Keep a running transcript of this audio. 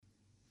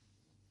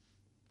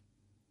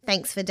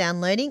Thanks for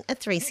downloading a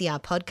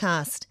 3CR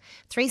podcast.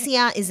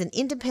 3CR is an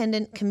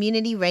independent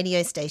community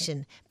radio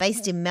station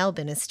based in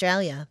Melbourne,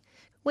 Australia.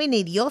 We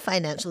need your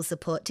financial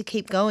support to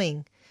keep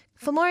going.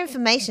 For more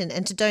information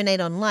and to donate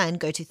online,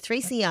 go to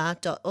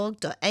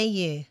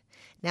 3cr.org.au.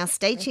 Now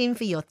stay tuned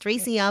for your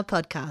 3CR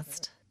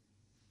podcast.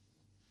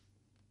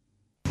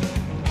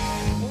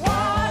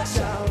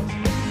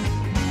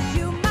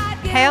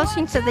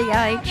 Housing for the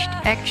Aged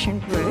Action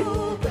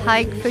Group,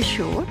 HAGE for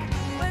short,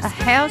 a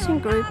housing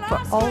group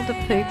for older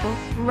people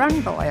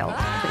run by older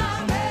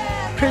people.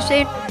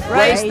 Present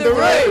Raise the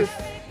Roof!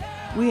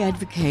 We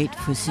advocate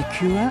for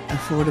secure,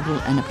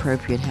 affordable and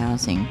appropriate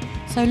housing.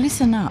 So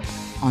listen up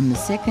on the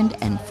second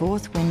and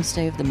fourth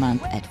Wednesday of the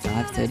month at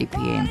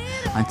 5:30pm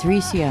on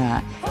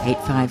 3CR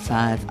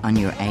 855 on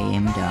your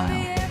AM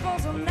dial.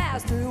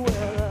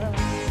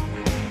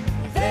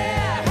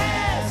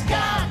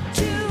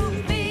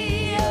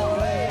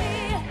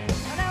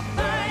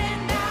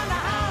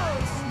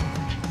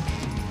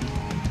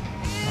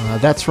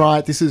 That's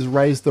right, this is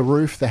Raise the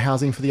Roof, the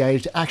Housing for the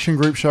Aged Action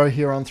Group show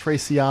here on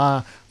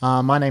 3CR.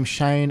 My name's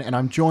Shane and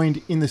I'm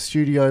joined in the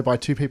studio by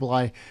two people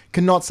I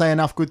cannot say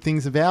enough good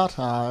things about.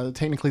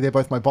 Technically they're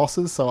both my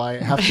bosses, so I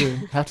have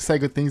to say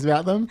good things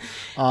about them.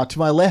 To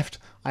my left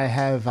I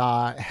have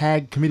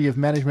HAG Committee of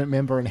Management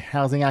member and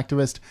housing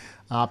activist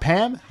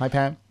Pam. Hi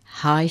Pam.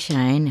 Hi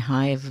Shane,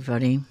 hi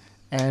everybody.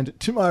 And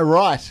to my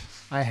right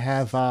I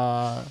have...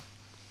 well,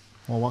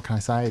 what can I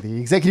say? The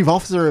Executive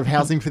Officer of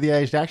Housing for the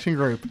Aged Action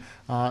Group.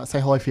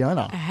 Say hello,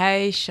 Fiona.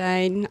 Hey,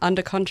 Shane.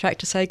 Under contract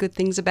to say good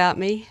things about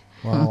me.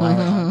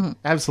 Well,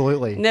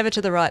 absolutely. Never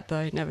to the right,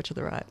 though. Never to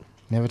the right.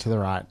 Never to the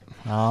right.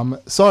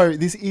 So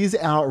this is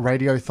our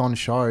Radiothon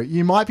show.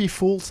 You might be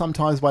fooled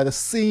sometimes by the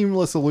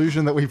seamless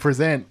illusion that we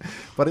present,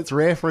 but it's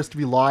rare for us to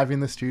be live in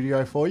the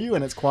studio for you,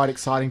 and it's quite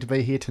exciting to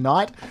be here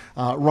tonight,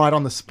 right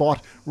on the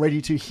spot,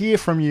 ready to hear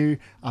from you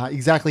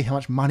exactly how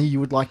much money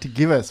you would like to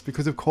give us,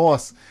 because of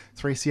course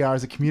 3CR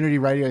is a community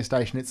radio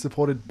station. It's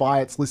supported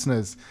by its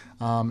listeners,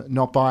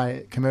 not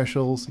by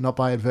commercials, not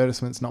by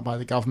advertisements, not by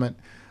the government.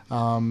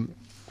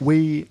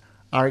 We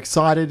are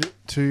excited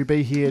to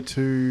be here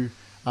to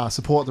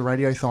support the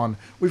Radiothon.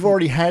 We've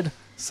already had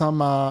some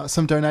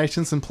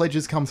donations, some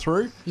pledges come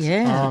through.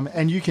 Yeah.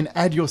 And you can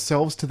add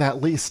yourselves to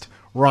that list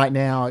right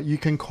now. You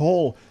can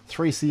call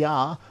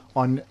 3CR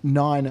on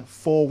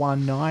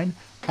 9419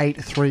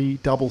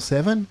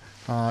 8377.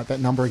 That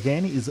number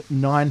again is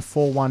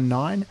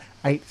 9419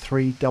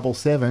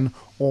 8377.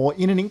 Or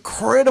in an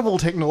incredible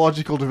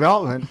technological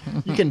development,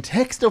 you can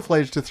text a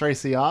pledge to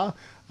 3CR.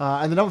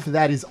 And the number for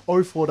that is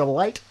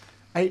 0488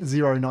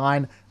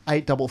 809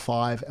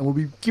 855, and we'll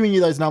be giving you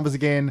those numbers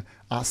again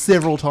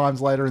several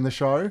times later in the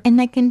show. And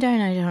they can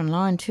donate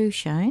online too,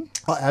 Shane.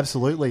 Oh,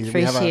 absolutely.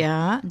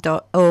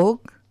 3cr.org.au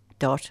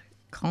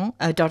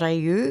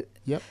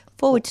Yep.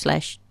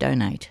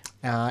 /donate.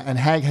 And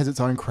HAG has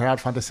its own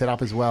crowdfunder set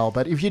up as well.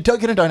 But if you're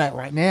going to donate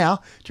right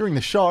now during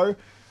the show,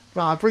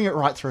 bring it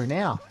right through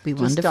now. Be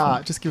wonderful.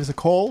 Just give us a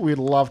call. We'd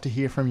love to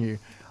hear from you.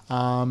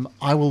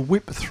 I will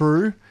whip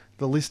through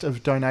the list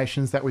of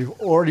donations that we've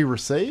already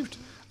received.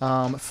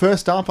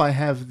 First up, I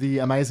have the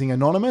amazing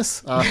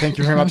Anonymous. Thank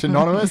you very much,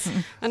 Anonymous.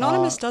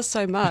 Anonymous does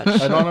so much.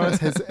 Anonymous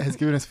has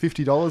given us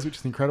 $50, which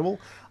is incredible.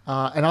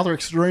 Another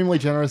extremely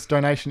generous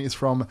donation is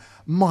from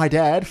my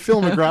dad, Phil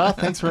McGrath.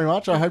 Thanks very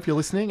much. I hope you're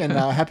listening, and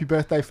happy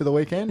birthday for the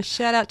weekend.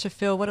 Shout out to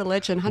Phil. What a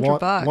legend.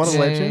 $100. What a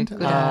legend.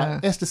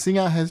 Yeah. Esther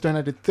Singer has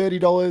donated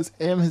 $30.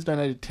 Em has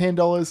donated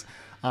 $10.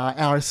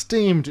 Our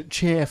esteemed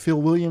chair, Phil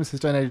Williams,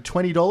 has donated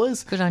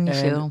 $20. Good on you,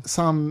 and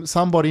Phil.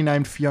 Somebody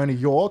named Fiona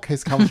York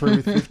has come through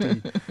with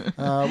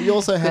 $50. We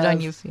also have Good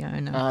on you,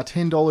 Fiona.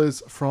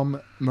 $10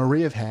 from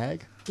Marie of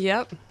HAG.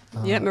 Yep.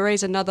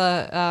 Marie's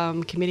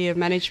another Committee of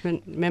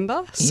Management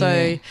member.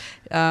 So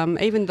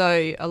even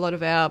though a lot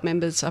of our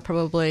members are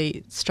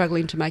probably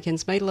struggling to make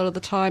ends meet a lot of the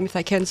time, if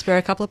they can spare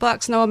a couple of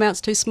bucks, no amount's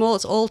too small.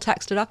 It's all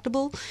tax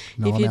deductible.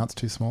 No amount's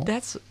too small.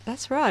 That's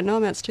right. No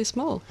amount's too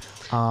small.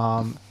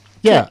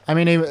 Yeah, I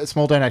mean, even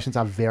small donations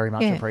are very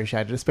much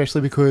appreciated,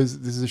 especially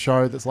because this is a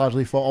show that's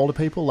largely for older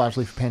people,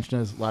 largely for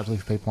pensioners, largely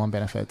for people on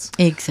benefits.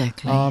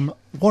 Exactly.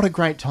 What a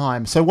great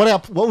time. So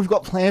what we've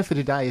got planned for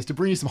today is to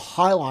bring you some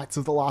highlights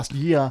of the last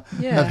year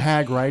of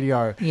HAG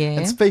Radio. Yeah.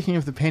 And speaking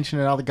of the pension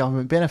and other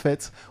government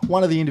benefits,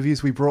 one of the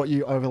interviews we brought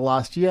you over the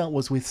last year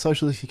was with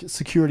Social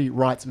Security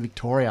Rights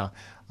Victoria.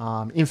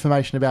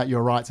 Information about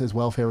your rights as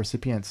welfare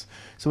recipients.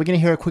 So we're going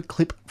to hear a quick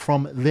clip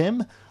from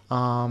them.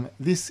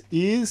 This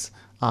is...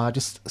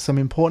 just some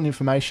important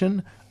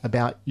information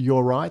about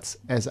your rights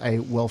as a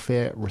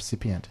welfare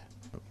recipient.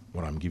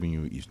 What I'm giving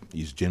you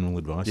is general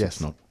advice. Yes.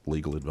 It's not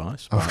legal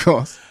advice. Of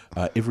course.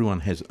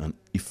 Everyone has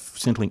if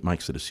Centrelink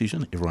makes a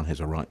decision, everyone has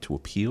a right to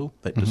appeal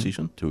that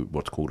decision to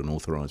what's called an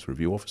authorised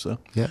review officer,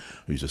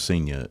 who's a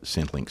senior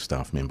Centrelink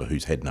staff member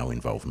who's had no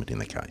involvement in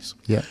the case.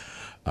 Yeah.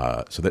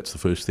 So that's the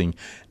first thing.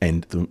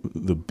 And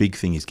the big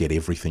thing is get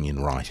everything in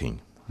writing.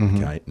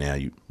 Okay. Now,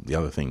 the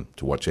other thing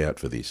to watch out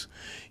for this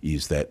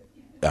is that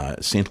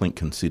Centrelink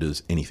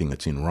considers anything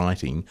that's in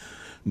writing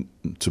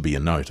to be a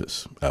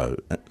notice.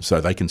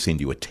 So they can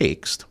send you a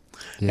text,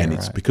 and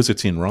it's because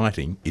it's in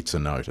writing, it's a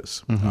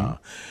notice.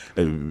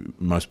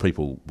 Most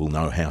people will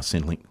know how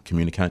Centrelink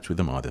communicates with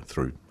them, either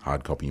through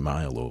hard copy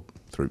mail or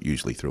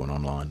usually through an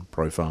online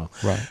profile.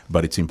 Right.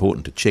 But it's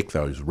important to check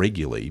those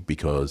regularly,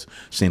 because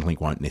Centrelink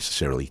won't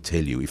necessarily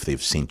tell you if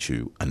they've sent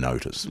you a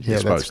notice. Yeah, They're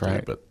supposed that's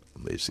great. to, but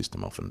their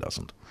system often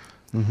doesn't.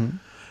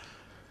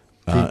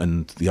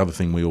 And the other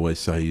thing we always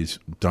say is,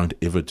 don't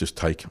ever just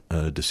take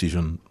a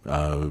decision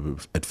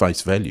at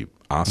face value.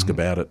 Ask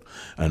about it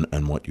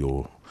and what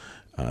your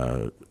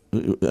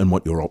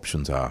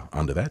options are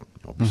under that.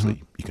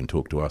 Obviously, you can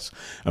talk to us,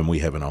 and we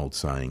have an old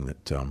saying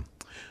that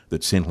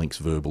Centrelink's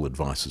verbal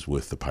advice is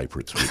worth the paper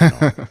it's written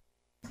on.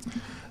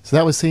 So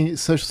that was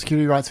Social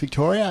Security Rights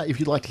Victoria. If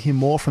you'd like to hear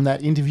more from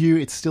that interview,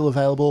 it's still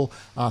available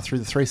through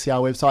the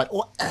 3CR website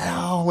or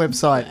our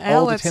website,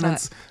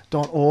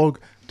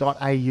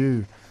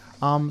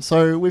 oldertenants.org.au.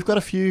 So we've got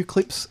a few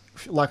clips,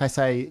 like I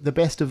say, the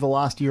best of the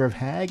last year of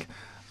HAG.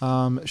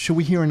 Should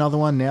we hear another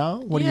one now?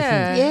 What do you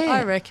think? Yeah,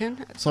 I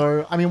reckon.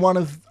 So, I mean, one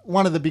of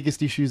the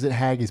biggest issues at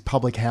HAG is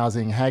public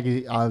housing.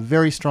 HAG are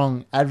very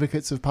strong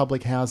advocates of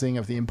public housing,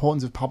 of the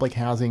importance of public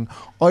housing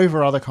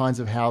over other kinds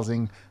of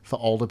housing for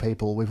older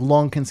people. We've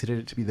long considered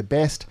it to be the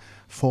best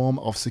form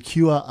of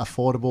secure,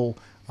 affordable,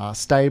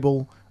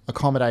 stable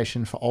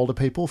accommodation for older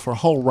people for a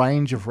whole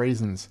range of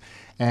reasons.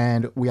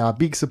 And we are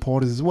big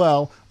supporters as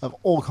well of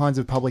all kinds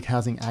of public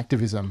housing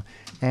activism.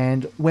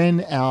 And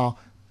when our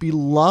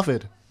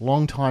beloved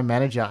long-time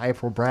manager,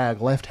 April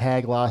Bragg, left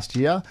HAG last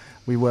year,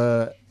 we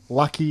were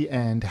lucky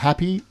and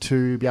happy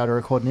to be able to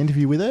record an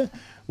interview with her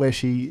where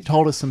she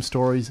told us some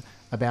stories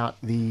about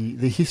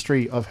the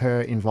history of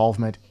her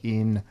involvement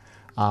in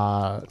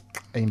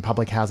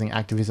public housing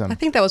activism. I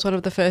think that was one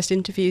of the first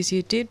interviews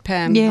you did,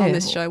 Pam, on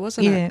this show,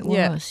 wasn't it? Yeah,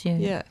 it was,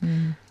 yeah.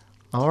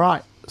 All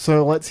right,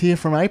 so let's hear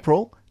from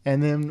April,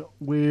 and then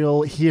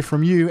we'll hear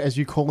from you as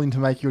you call in to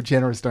make your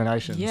generous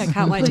donations. Yeah,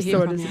 can't wait to Police hear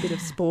saw from it as you. a bit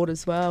of sport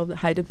as well. That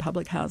hated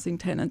public housing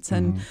tenants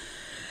and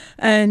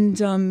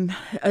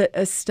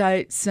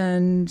estates,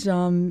 and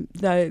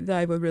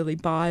they were really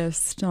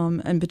biased,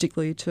 and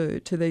particularly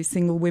to these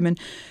single women.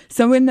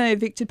 So when they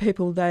evicted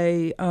people,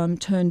 they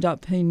turned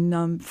up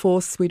in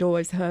force. We'd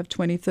always have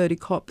 20, 30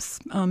 cops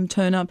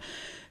turn up,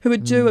 who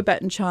would do a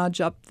baton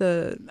charge up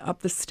the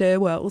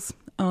stairwells,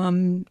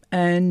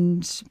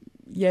 and.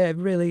 Yeah,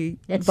 really.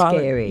 That's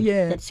violent. scary.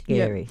 Yeah, That's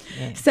scary.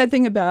 Yeah. Sad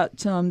thing about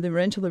the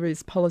rental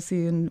arrears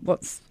policy and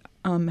what's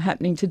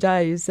happening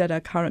today is that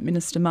our current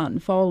Minister, Martin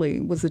Foley,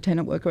 was a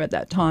tenant worker at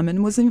that time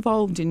and was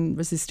involved in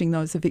resisting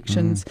those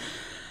evictions.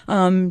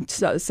 So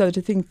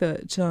to think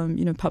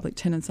that public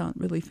tenants aren't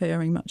really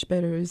faring much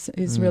better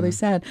is really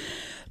sad.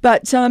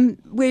 But a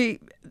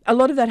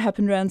lot of that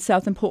happened around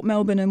South and Port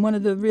Melbourne, and one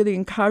of the really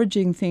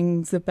encouraging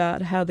things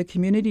about how the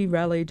community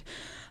rallied,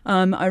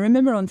 I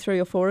remember on 3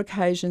 or 4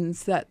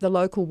 occasions that the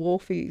local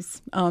wharfies,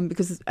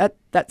 because at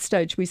that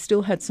stage we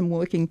still had some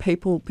working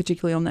people,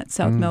 particularly on that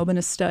South Melbourne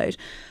estate,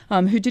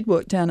 who did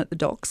work down at the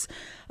docks.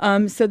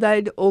 So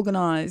they'd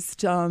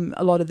organised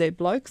a lot of their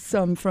blokes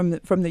from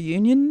the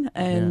union,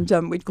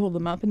 and we'd call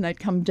them up and they'd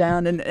come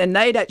down and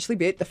they'd actually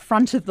be at the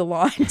front of the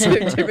line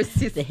to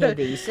resist The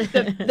heavies.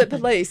 the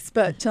police.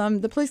 But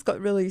the police got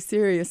really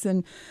serious,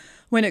 and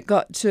when it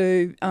got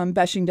to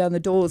bashing down the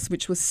doors,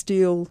 which was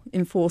steel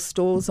enforced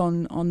doors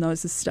on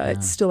those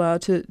estates, still are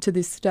to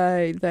this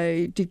day,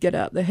 they did get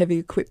out the heavy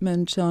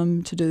equipment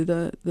to do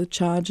the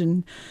charge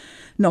and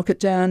knock it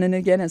down. And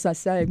again, as I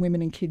say,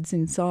 women and kids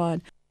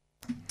inside.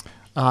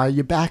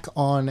 You're back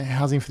on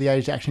Housing for the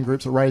Aged Action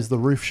Group's Raise the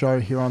Roof show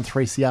here on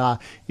 3CR.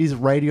 It is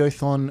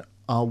Radiothon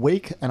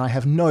week, and I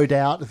have no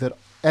doubt that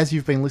as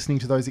you've been listening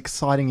to those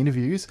exciting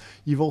interviews,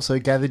 you've also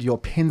gathered your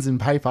pens and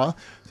paper,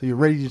 so you're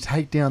ready to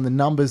take down the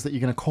numbers that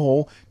you're going to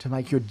call to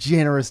make your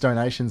generous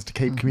donations to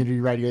keep Community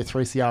Radio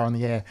 3CR on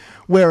the air.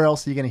 Where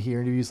else are you going to hear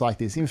interviews like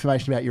this?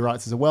 Information about your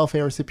rights as a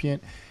welfare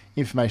recipient,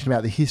 information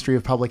about the history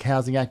of public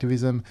housing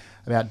activism,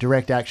 about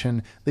direct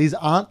action. These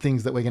aren't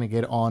things that we're going to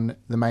get on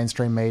the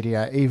mainstream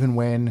media, even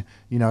when,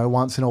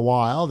 once in a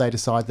while they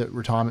decide that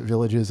retirement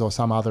villages or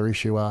some other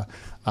issue are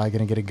going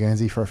to get a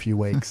Guernsey for a few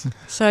weeks.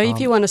 So if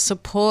you want to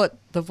support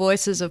the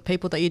voices of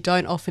people that you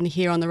don't often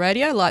hear on the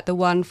radio, like the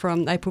one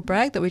from April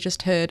Bragg that we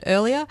just heard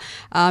earlier,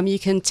 you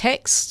can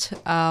text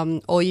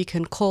or you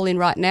can call in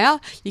right now.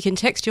 You can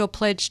text your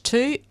pledge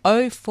to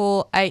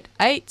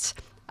 0488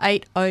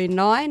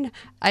 809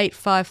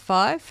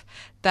 855.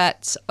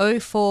 That's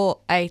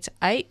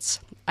 0488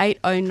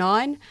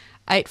 809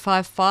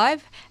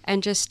 855,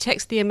 and just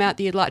text the amount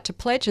that you'd like to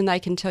pledge and they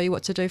can tell you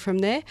what to do from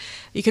there.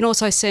 You can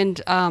also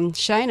send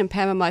Shane and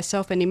Pam and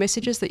myself any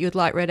messages that you'd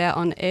like read out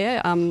on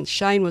air.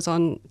 Shane was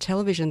on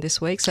television this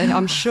week, so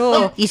I'm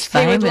sure He's he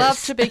would famous.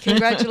 love to be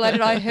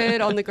congratulated. I heard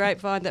on the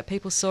grapevine that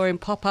people saw him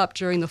pop up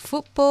during the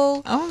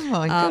football. Oh,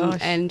 my gosh.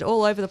 And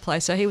all over the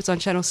place. So he was on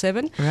Channel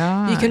 7.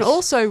 Right. You can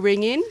also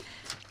ring in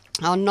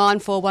on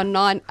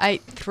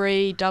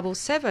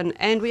 94198377,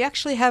 and we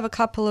actually have a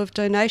couple of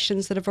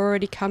donations that have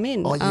already come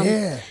in. Oh,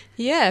 yeah.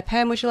 Yeah,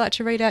 Pam, would you like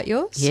to read out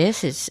yours?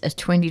 Yes, it's a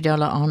 $20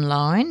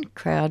 online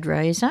crowd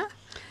raiser.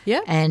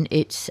 Yeah. And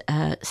it's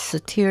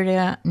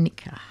Soteria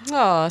Nika.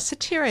 Oh,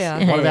 Soteria.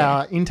 Yeah. One of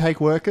our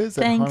intake workers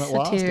at Thanks, Home at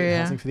Last Soteria.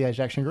 and Housing for the Aged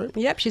Action Group.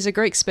 Yep, she's a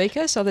Greek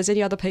speaker, so if there's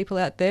any other people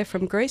out there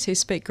from Greece who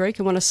speak Greek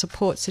and want to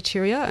support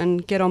Soteria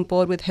and get on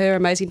board with her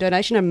amazing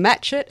donation and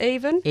match it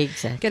even.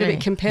 Exactly. Get a bit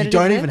You competitive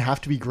don't there. even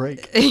have to be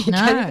Greek. You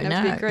No, don't even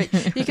have to no. be Greek.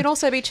 You can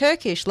also be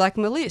Turkish, like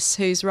Melis,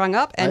 who's rung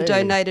up and Hey.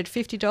 donated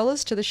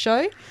 $50 to the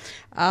show.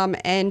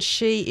 And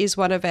she is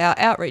one of our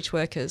outreach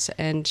workers,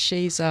 and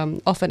she's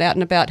often out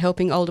and about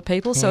helping older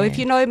people. So if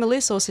you know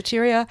Melissa or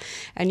Soteria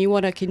and you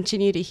want to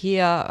continue to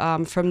hear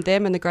from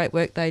them and the great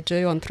work they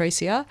do on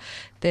 3CR,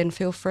 then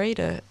feel free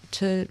to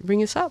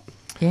ring us up.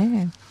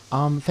 Yeah.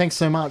 Thanks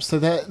so much. So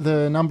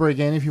the number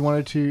again, if you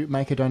wanted to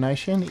make a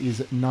donation,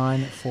 is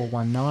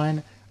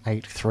 9419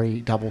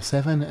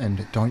 8377,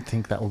 and don't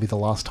think that will be the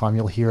last time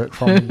you'll hear it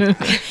from me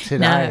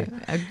today.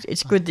 No,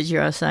 it's good that you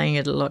are saying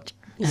it a lot.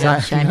 Say- Shane,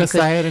 I'm gonna because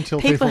say it until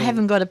people-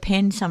 haven't got a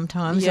pen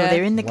sometimes, Yeah. or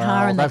they're in the Well,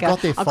 car and they they've go,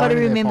 got their I've got phone to in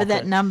their remember that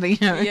pocket." number, you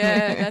know.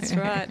 Yeah, that's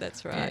right.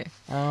 That's right.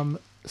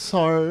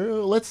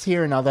 So let's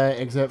hear another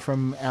excerpt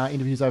from our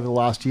interviews over the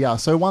last year.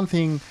 So one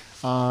thing,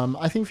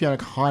 I think Fiona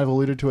kind of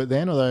alluded to it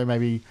then, although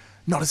maybe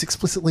not as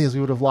explicitly as we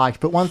would have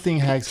liked, but one thing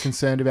Hag's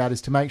concerned about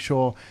is to make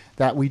sure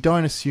that we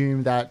don't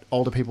assume that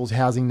older people's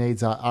housing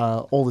needs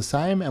are all the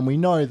same, and we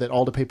know that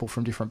older people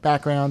from different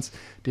backgrounds,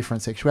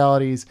 different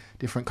sexualities,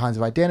 different kinds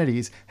of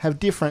identities have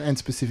different and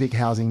specific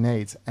housing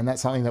needs, and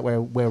that's something that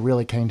we're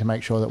really keen to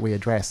make sure that we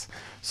address.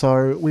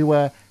 So we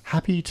were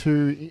happy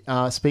to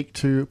speak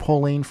to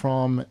Pauline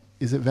from,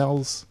 is it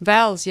VALS?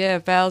 VALS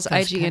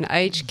Ageing and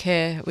Aged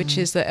Care, which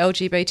is the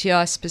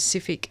LGBTI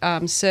specific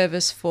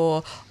service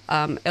for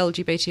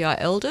LGBTI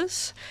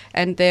elders,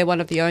 and they're one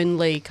of the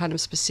only kind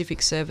of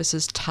specific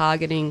services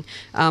targeting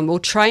or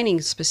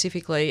training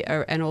specifically,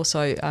 and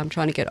also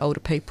trying to get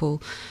older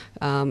people,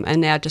 and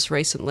now just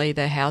recently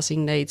their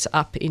housing needs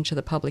up into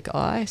the public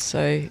eye.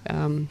 So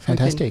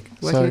Fantastic. we've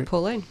been working So- with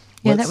Pauline.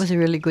 Yeah, Let's- that was a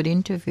really good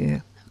interview.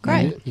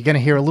 Great. You're going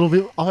to hear a little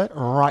bit of it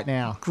right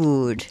now.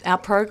 Good. Our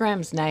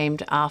program's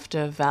named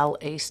after Val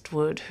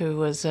Eastwood, who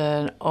was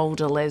an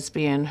older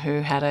lesbian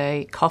who had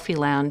a coffee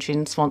lounge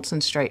in Swanson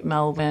Street,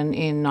 Melbourne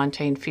in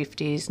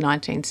 1950s,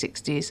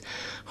 1960s,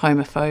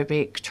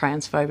 homophobic,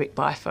 transphobic,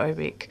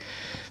 biphobic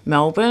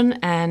Melbourne.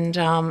 And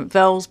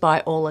Val's, by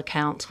all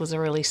accounts, was a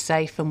really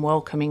safe and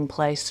welcoming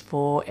place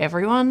for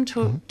everyone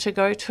to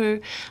go to,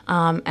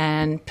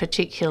 and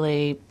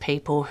particularly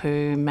people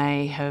who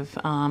may have,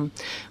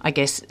 I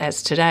guess,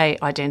 as today,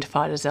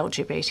 identified as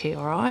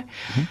LGBTI.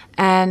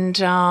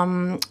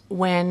 And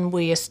when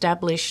we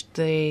established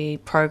the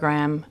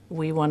program,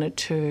 we wanted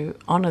to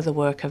honour the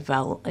work of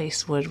Val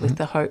Eastwood with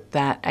the hope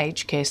that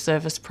aged care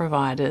service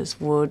providers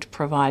would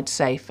provide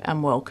safe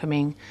and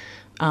welcoming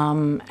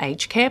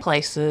aged care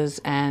places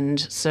and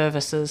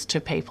services to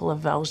people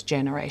of Val's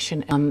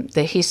generation.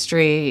 The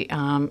history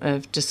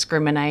of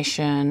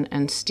discrimination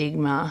and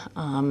stigma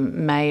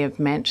may have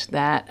meant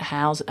that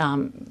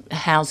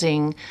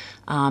housing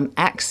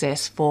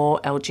access for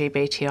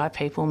LGBTI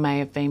people may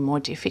have been more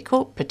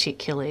difficult,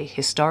 particularly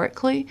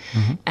historically.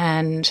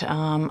 And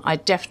I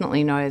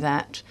definitely know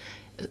that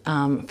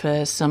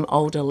for some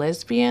older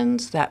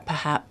lesbians that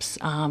perhaps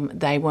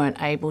they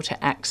weren't able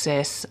to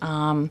access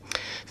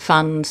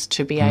funds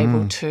to be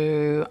able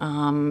to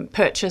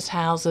purchase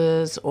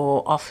houses,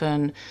 or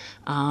often,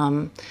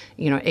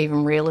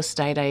 even real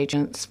estate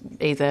agents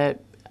either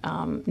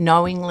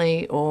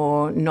knowingly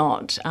or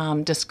not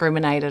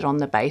discriminated on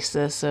the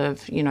basis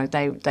of,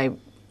 they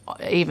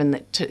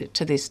even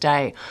to this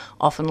day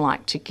often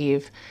like to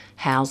give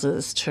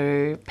houses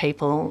to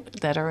people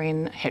that are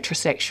in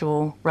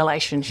heterosexual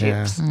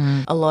relationships.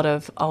 A lot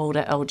of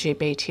older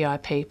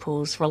LGBTI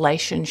people's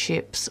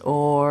relationships,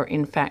 or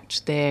in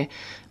fact their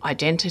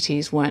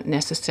identities, weren't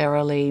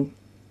necessarily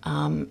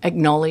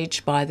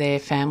acknowledged by their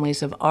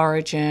families of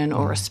origin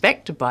or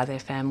respected by their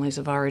families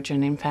of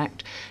origin. In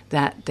fact,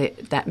 that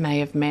may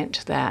have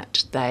meant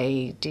that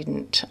they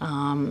didn't,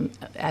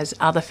 as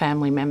other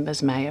family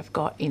members may have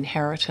got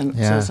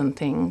inheritances and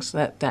things,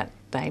 that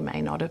they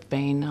may not have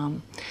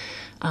been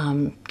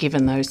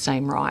given those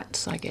same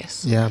rights, I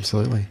guess. Yeah,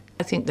 absolutely.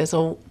 I think there's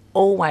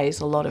always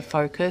a lot of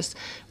focus,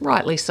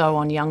 rightly so,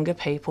 on younger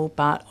people,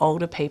 but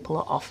older people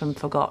are often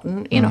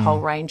forgotten in a whole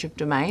range of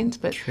domains,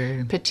 but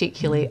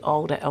particularly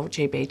older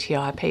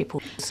LGBTI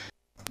people.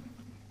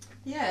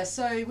 Yeah,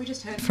 so we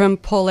just heard from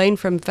Pauline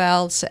from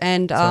VALS,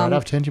 and All right,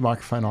 I've turned your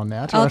microphone on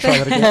now. Do you Oh, want to try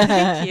that again?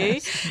 thank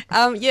you.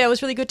 Yeah, it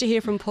was really good to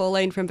hear from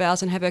Pauline from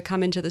VALS and have her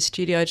come into the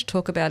studio to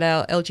talk about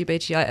our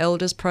LGBTI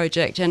Elders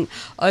project. And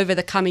over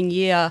the coming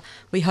year,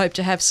 we hope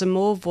to have some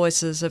more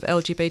voices of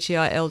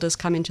LGBTI elders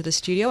come into the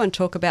studio and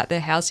talk about their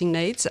housing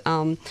needs.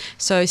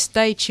 So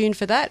stay tuned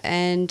for that,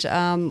 and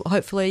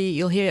hopefully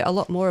you'll hear a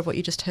lot more of what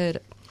you just heard.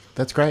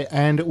 That's great.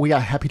 And we are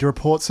happy to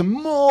report some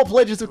more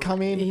pledges have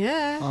come in.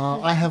 Yeah.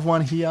 I have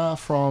one here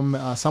from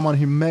someone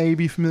who may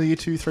be familiar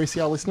to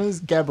 3CR listeners.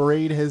 Gab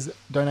Reed has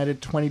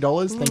donated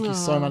 $20. Thank you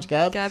so much,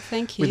 Gab. Gab,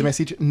 thank you. With the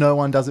message, no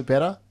one does it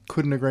better.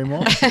 Couldn't agree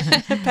more.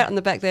 Pat on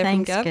the back there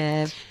Thanks, from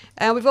Gab.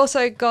 We've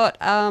also got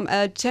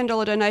a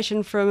 $10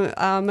 donation from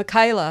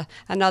Michaela,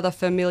 another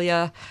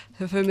familiar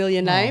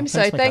name. thanks,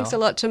 Thanks a Michaela.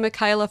 lot to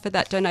Michaela for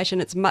that donation.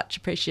 It's much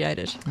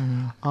appreciated.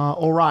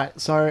 All right.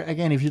 So,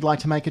 again, if you'd like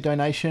to make a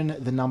donation,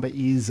 the number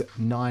is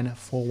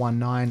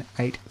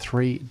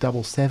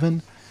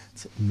 94198377.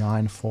 It's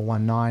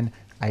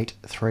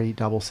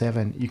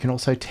 94198377. You can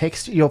also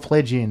text your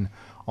pledge in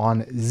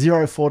on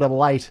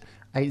 0488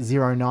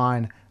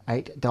 809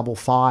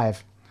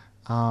 855.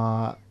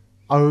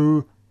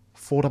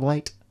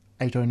 0488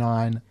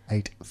 809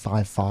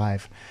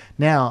 855.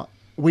 Now,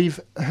 we've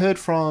heard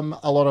from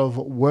a lot of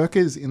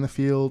workers in the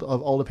field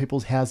of older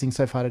people's housing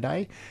so far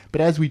today,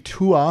 but as we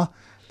tour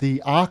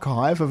the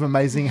archive of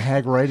amazing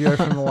Hag Radio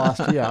from the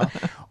last year,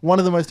 one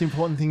of the most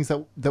important things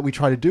that we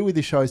try to do with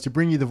this show is to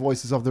bring you the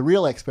voices of the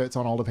real experts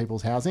on older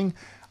people's housing,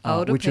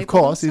 which of people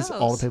course is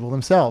themselves. older people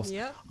themselves.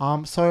 Yep.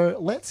 So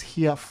let's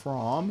hear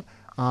from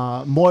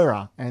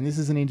Moira, and this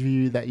is an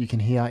interview that you can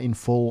hear in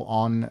full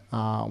on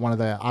one of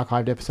the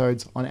archived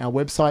episodes on our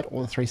website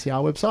or the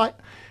 3CR website.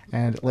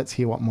 And let's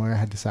hear what Moira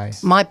had to say.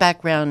 My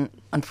background,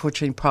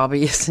 unfortunately,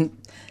 probably isn't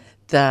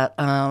that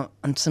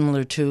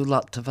unsimilar to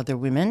lots of other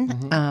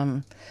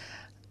women.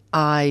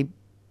 I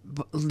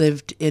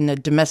lived in a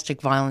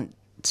domestic violence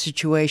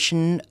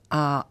situation.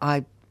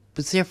 I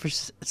was there for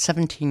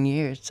 17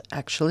 years,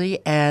 actually,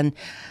 and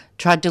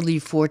tried to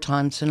leave 4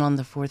 times, and on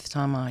the 4th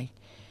time I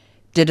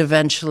did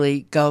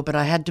eventually go, but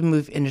I had to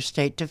move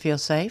interstate to feel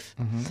safe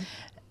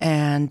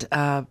and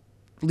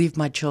leave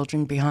my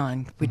children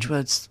behind, which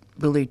was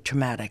really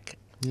traumatic.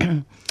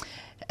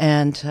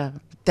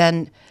 And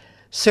then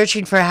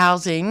searching for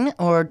housing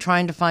or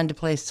trying to find a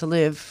place to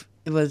live,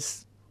 it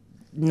was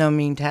no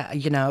mean task,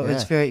 it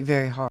was very,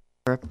 very hard.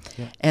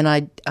 And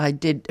I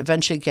did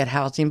eventually get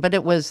housing, but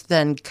it was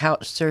then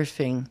couch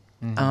surfing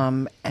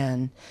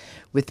and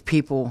with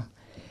people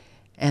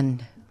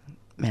and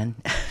men.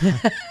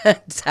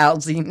 It's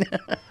housing.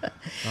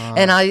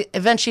 And I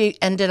eventually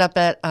ended up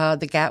at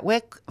the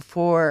Gatwick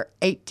for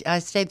I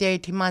stayed there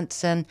 18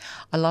 months and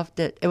I loved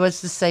it. It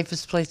was the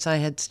safest place I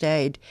had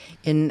stayed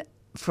in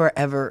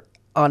forever,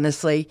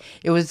 honestly.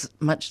 It was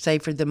much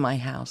safer than my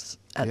house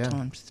at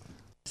times.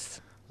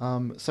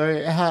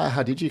 So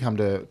how did you come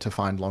to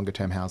find longer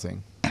term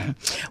housing?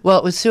 Well,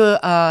 it was through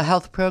a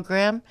health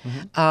program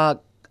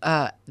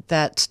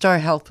that Star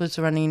Health was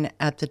running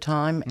at the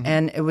time,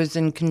 and it was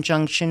in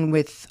conjunction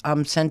with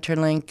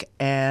Centrelink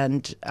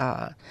and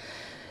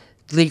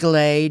Legal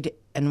Aid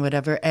and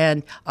whatever.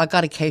 And I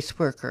got a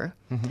caseworker,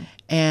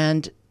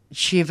 and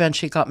she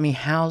eventually got me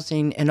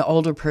housing, an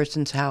older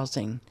person's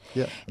housing,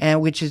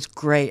 and which is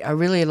great. I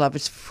really love it.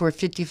 It's for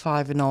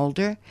 55 and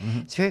older.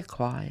 It's very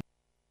quiet.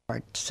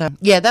 So,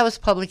 that was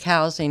public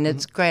housing.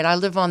 It's great. I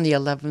live on the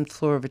 11th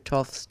floor of a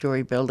 12th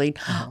story building.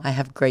 I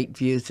have great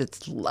views.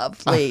 It's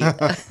lovely.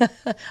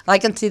 I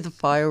can see the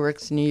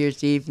fireworks New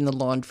Year's Eve and the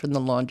lawn from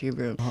the laundry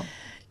room.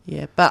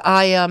 Yeah, but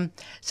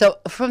so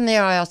from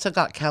there I also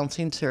got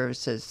counseling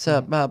services,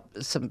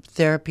 some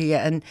therapy,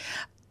 and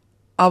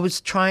I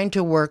was trying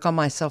to work on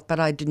myself, but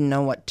I didn't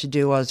know what to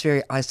do. I was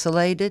very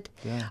isolated.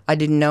 I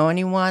didn't know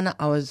anyone.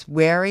 I was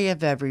wary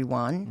of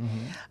everyone.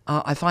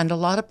 I find a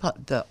lot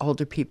of the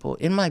older people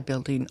in my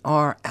building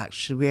are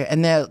actually weird.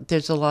 And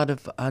there's a lot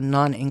of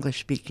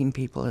non-English speaking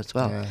people as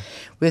well.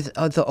 With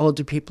the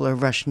older people are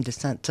Russian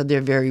descent, so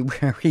they're very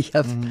wary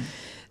of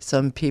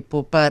some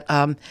people. But,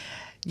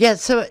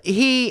 so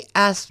he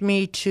asked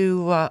me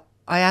to...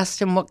 I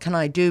asked him, what can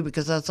I do?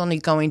 Because I was only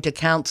going to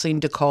counseling,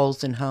 to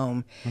calls, and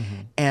home.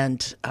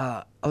 And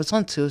I was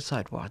on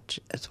suicide watch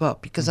as well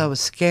because I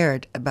was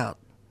scared about,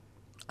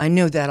 I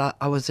knew that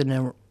I was in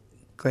a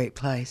great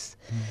place.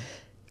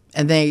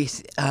 And they,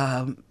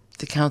 the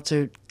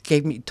counselor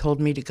told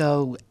me to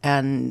go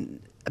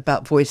and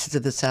about Voices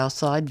of the South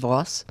Side,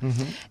 VOS.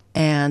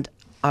 And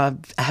I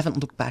haven't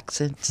looked back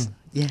since.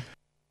 You've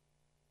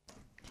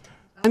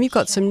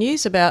got some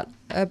news about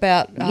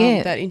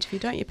that interview,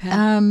 don't you,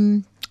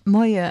 Pam?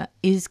 Moya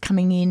is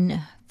coming in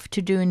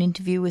to do an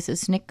interview with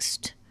us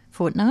next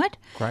fortnight.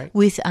 Great.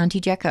 With Auntie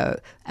Jacko.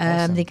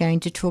 Awesome. They're going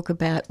to talk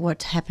about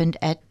what happened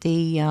at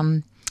the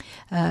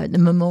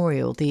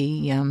memorial,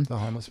 the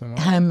homeless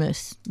memorial.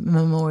 homeless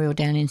memorial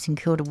down in St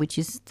Kilda, which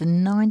is the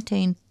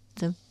 19th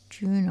of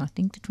June, I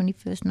think, the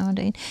 21st,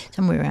 19th,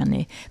 somewhere around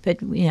there. But,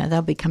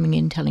 they'll be coming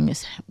in telling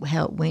us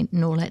how it went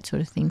and all that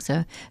sort of thing.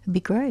 So it'd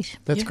be great.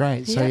 That's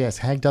great. So, yes,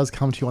 Hag does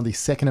come to you on the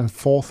 2nd and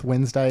 4th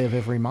Wednesday of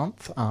every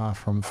month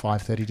from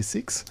 5:30 to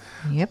 6.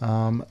 Yep.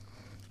 I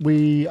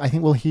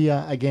think we'll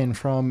hear again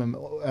from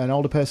an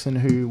older person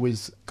who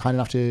was kind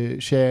enough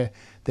to share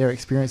their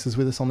experiences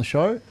with us on the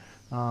show.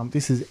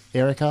 This is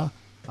Erica.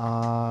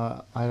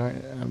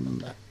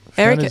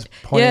 Fiona's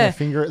pointing a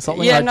finger at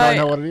something. I don't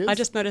know what it is. I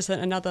just noticed that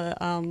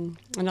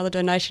another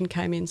donation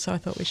came in, so I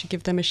thought we should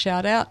give them a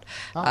shout out.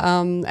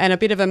 And a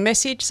bit of a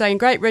message saying,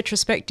 great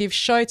retrospective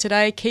show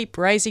today, keep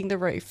raising the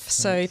roof.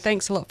 So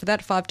thanks a lot for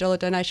that $5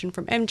 donation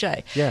from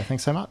MJ. Yeah,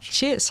 thanks so much.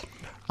 Cheers.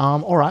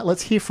 All right,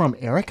 let's hear from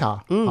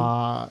Erica.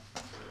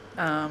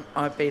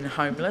 I've been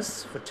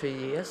homeless for 2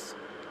 years.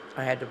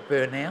 I had a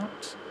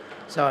burnout,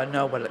 so I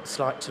know what it's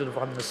like to live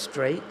on the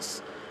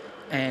streets,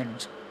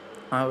 and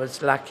I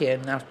was lucky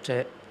enough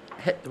to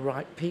hit the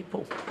right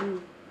people.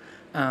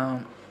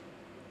 I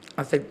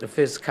think the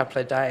first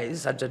couple of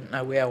days I didn't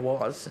know where I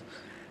was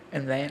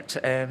and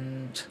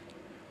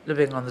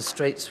living on the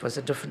streets was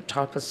a different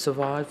type of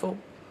survival.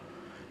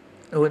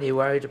 All you're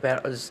worried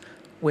about is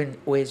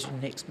where's your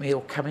next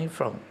meal coming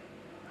from.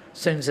 As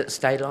soon as it's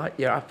daylight,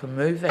 you're up and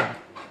moving.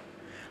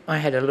 I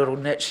had a little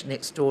niche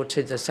next door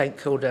to the St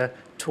Kilda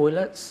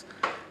toilets.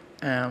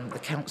 The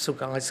council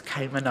guys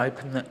came and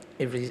opened it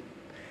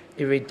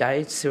every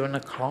day at 7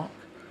 o'clock.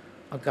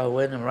 I'll go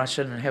in and rush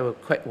in and have a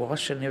quick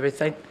wash and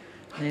everything,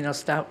 and then I'll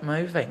start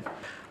moving.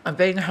 And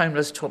being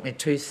homeless taught me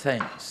two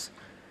things: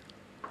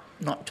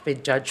 not to be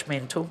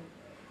judgmental,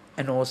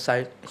 and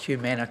also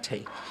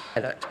humanity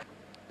at it.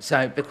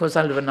 So because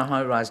I live in a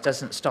high-rise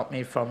doesn't stop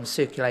me from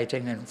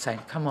circulating and saying,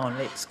 come on,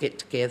 let's get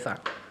together.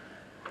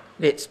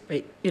 Let's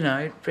be,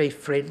 be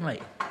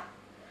friendly.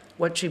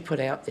 What you put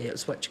out there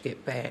is what you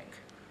get back.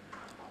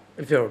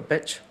 If you're a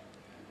bitch,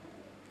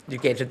 you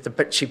get at the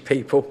bitchy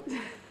people.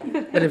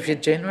 But if you're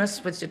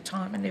generous with your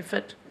time and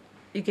effort,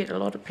 you get a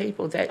lot of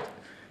people that,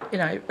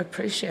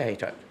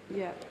 appreciate it.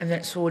 Yeah. And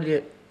that's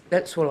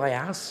all I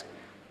ask.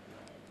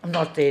 I'm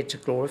not there to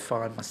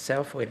glorify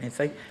myself or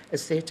anything.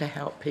 It's there to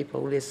help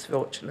people less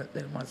fortunate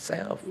than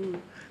myself.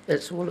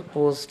 That's all it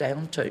boils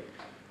down to.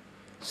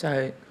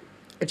 So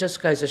it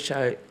just goes to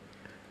show,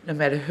 no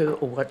matter who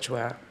or what you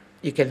are,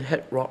 you can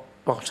hit rock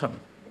bottom.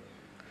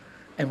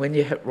 And when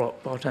you hit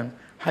rock bottom,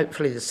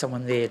 hopefully there's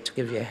someone there to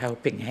give you a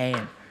helping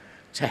hand,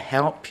 to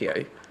help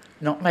you,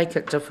 not make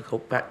it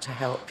difficult, but to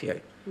help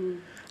you.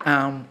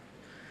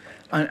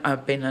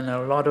 I've been in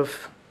a lot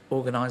of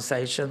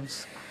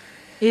organisations.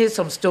 Yes,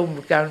 I'm still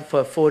going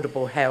for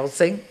affordable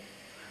housing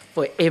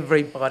for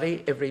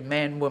everybody, every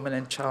man, woman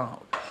and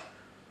child.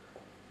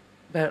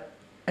 But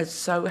it's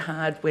so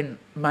hard when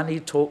money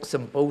talks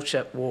and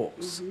bullshit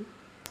walks.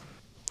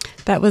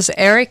 That was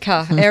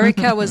Erica.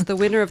 Erica was the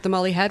winner of the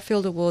Molly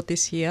Hadfield Award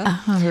this year.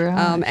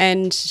 Right.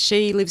 And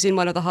she lives in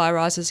one of the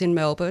high-rises in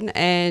Melbourne.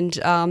 And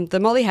the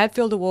Molly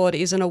Hadfield Award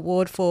is an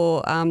award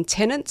for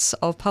tenants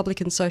of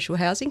public and social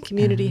housing,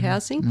 community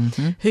housing,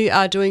 who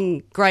are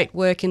doing great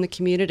work in the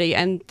community.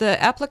 And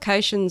the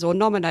applications or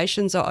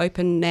nominations are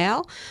open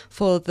now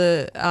for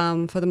the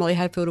Molly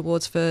Hadfield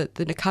Awards for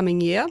the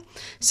coming year.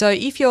 So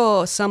if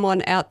you're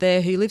someone out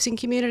there who lives in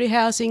community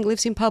housing,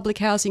 lives in public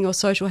housing or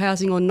social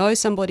housing, or knows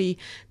somebody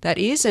that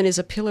is and is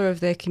a pillar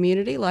of their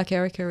community, like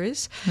Erica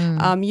is,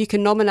 you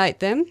can nominate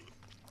them.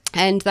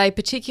 And they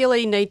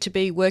particularly need to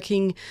be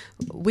working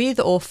with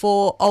or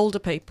for older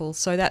people.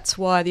 So that's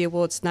why the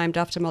award's named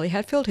after Molly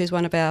Hadfield, who's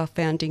one of our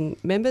founding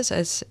members,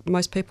 as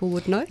most people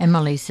would know. And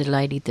Molly's the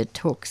lady that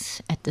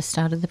talks at the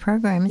start of the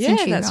program, isn't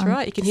she? Yeah, that's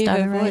right. You can hear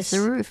her voice. Raise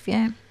the Roof,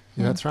 yeah.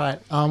 Yeah, that's right.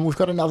 We've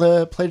got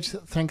another pledge.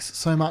 Thanks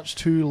so much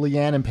to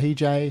Leanne and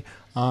PJ.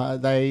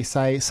 They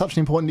say, such an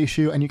important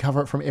issue and you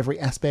cover it from every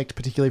aspect,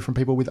 particularly from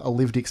people with a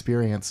lived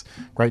experience.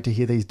 Great to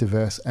hear these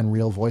diverse and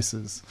real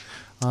voices.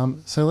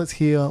 So let's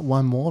hear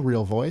one more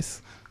real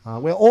voice.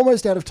 We're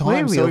almost out of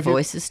time. We're real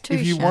voices too,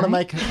 If you want to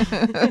make...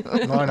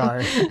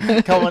 No.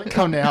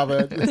 Come now.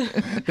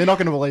 They're not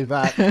going to believe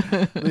that.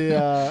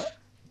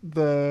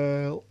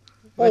 The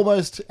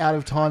almost out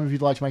of time. If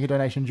you'd like to make a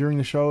donation during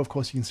the show, of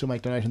course, you can still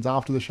make donations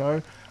after the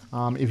show.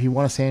 If you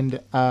want to send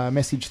a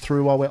message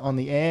through while we're on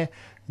the air,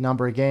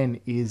 number again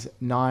is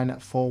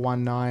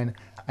 9419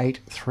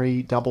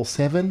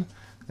 8377.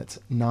 That's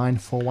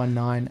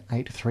 9419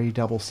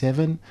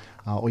 8377.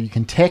 Or you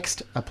can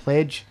text a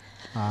pledge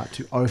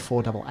to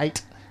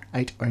 0488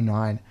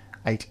 809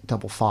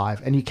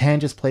 855. And you can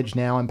just pledge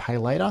now and pay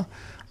later.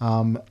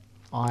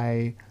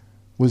 I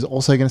was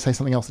also going to say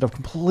something else that I've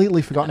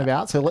completely forgotten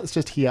about, so let's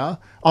just hear.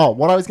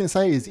 What I was going to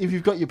say is, if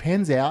you've got your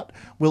pens out,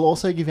 we'll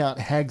also give out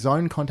Hag's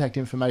own contact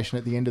information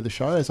at the end of the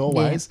show, as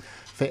always,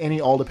 for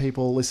any older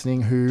people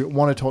listening who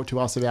want to talk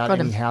to us about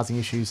any housing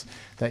issues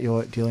that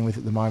you're dealing with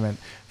at the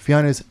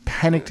Fiona's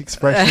panicked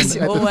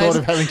expression at the thought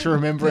of having to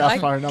remember our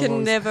phone number. I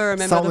can never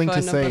remember something the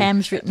phone to number. see.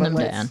 Pam's written them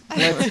down.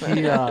 Let's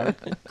hear.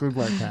 Good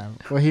work, Pam.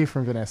 We'll hear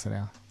from Vanessa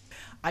now.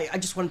 I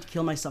just wanted to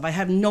kill myself. I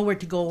have nowhere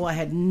to go. I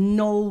had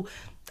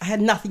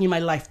nothing in my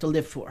life to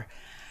live for.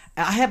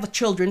 I have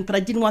children, but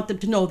I didn't want them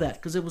to know that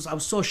because I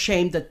was so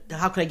ashamed that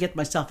how could I get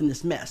myself in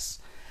this mess.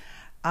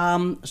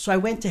 So I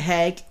went to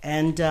Hag,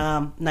 and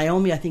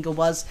Naomi, I think it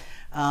was,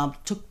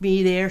 took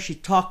me there. She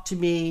talked to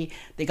me.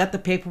 They got the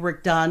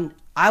paperwork done.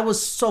 I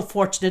was so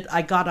fortunate.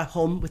 I got a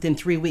home within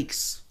 3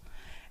 weeks.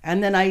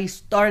 And then I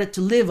started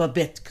to live a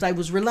bit because I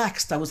was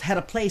relaxed. I had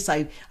a place.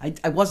 I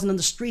wasn't on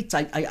the streets.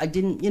 I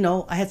didn't,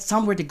 I had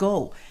somewhere to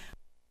go.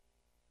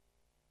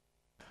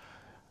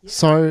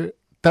 So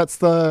that's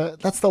the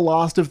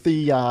last of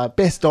the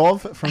best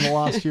of from the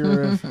last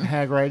year of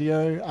Hag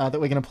Radio that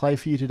we're going to play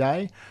for you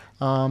today.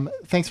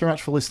 Thanks very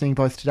much for listening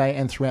both today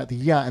and throughout the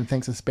year, and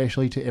thanks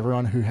especially to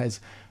everyone who has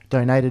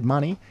donated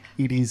money.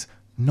 It is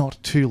not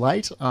too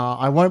late.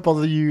 I won't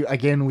bother you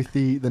again with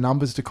the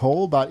numbers to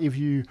call, but if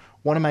you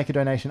want to make a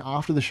donation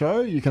after the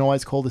show, you can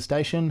always call the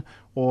station,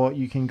 or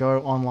you can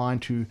go online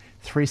to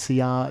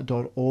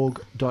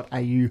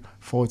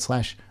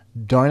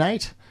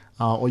 3cr.org.au/donate,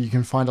 or you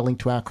can find a link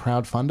to our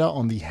crowdfunder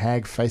on the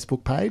Hag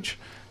Facebook page.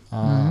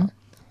 And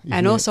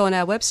also on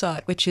our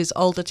website, which is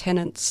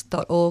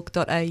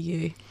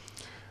oldertenants.org.au.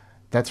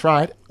 That's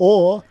right.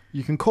 Or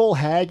you can call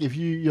Hag if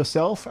you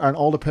yourself are an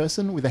older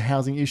person with a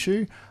housing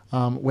issue,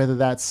 whether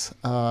that's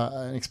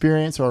an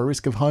experience or a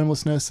risk of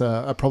homelessness,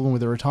 a problem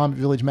with a retirement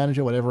village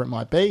manager, whatever it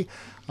might be.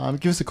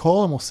 Give us a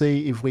call and we'll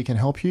see if we can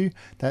help you.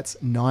 That's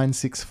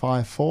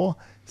 9654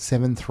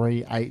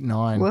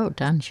 7389. Well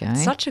done, Shane.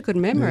 Such a good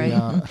memory.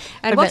 And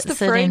What what's about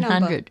the free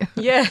number? 1300?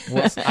 Yeah.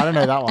 I don't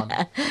know that one.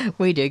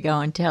 We do. Go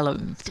on, tell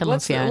them,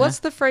 Fiona. What's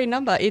the free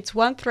number? It's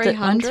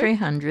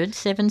 1300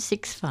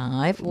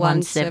 765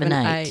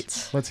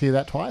 178. Let's hear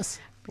that twice.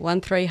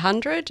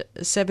 1300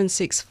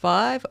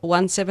 765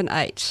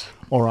 178.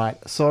 All right,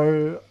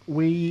 so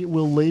we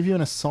will leave you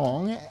in a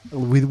song,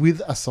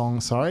 with a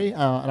song, and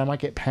I might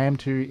get Pam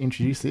to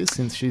introduce this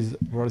since she's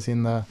brought us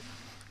in the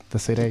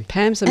CD.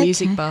 Pam's a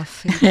music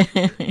buff.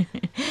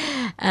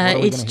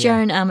 It's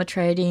Joan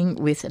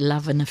Armatrading with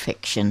Love and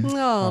Affection.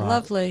 Oh, right.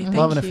 Lovely. Thank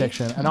Love and you.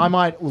 Affection. And I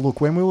might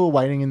look, when we were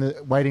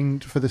waiting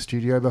for the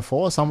studio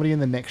before, somebody in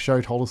the next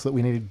show told us that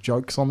we needed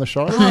jokes on the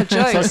show. Oh,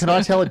 jokes. So can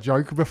I tell a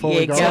joke before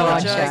we go? Go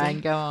on, Joke.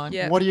 Shane, go on.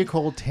 Yeah. What do you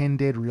call 10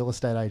 dead real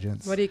estate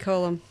agents? What do you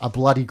call them? A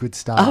bloody good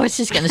start. I was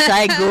just going to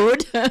say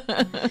good.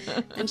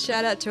 And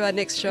shout out to our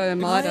next show,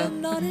 Amida.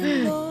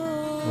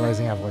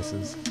 Raising our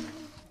voices.